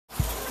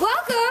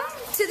Welcome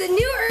to the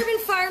new Urban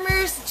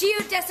Farmers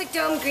geodesic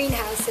dome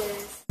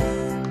greenhouses.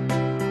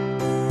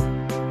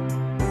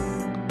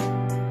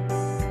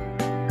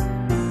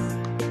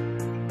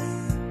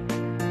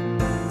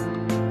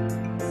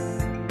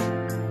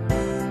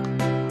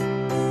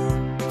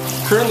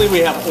 Currently we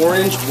have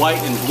orange, white,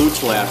 and blue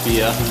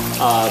tilapia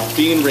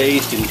being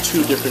raised in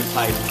two different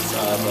types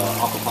of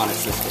aquaponic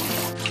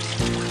systems.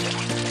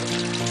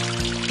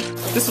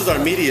 This is our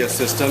media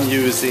system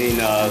using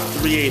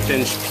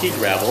 3/8" pea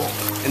gravel.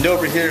 And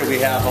over here we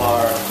have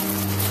our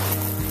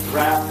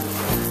raft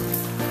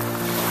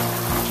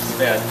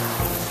fed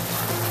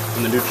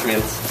from the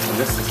nutrients in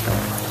this system.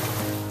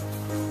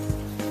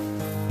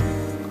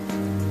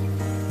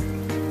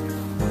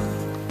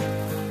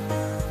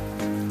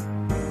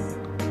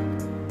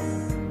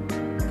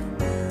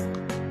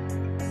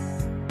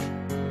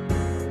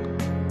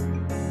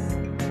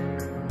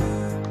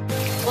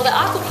 Well, the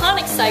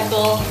aquaponic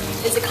cycle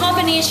is a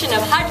combination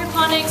of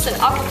hydroponics and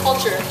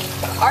aquaculture.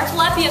 Our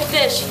tilapia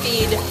fish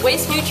feed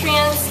waste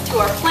nutrients to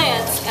our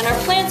plants, and our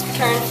plants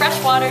return fresh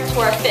water to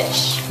our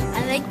fish.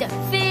 I like the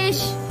fish,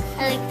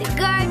 I like the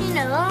garden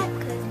a lot,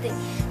 because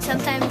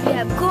sometimes we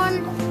have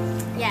corn.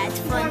 Yeah, it's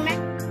fun.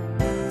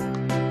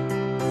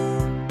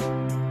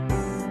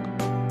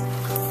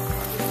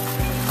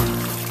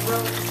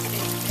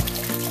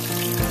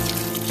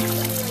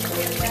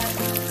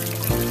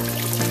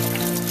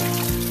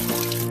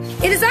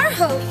 It is our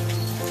hope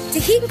to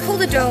heat and cool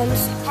the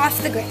domes off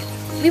the grid.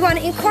 We want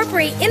to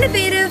incorporate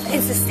innovative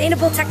and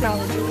sustainable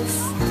technologies.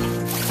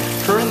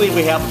 Currently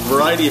we have a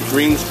variety of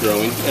greens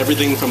growing,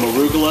 everything from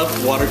arugula,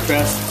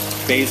 watercress,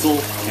 basil,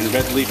 and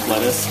red leaf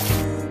lettuce.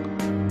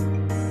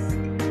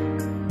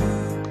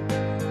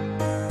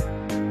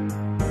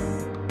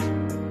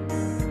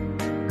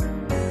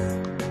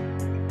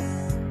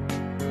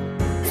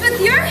 It's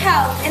with your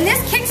help in this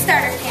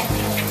Kickstarter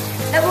campaign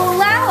that will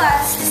allow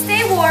us to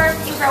stay warm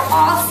and grow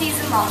all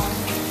season long.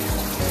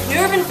 New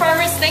Urban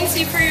Farmers thanks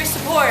you for your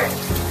support.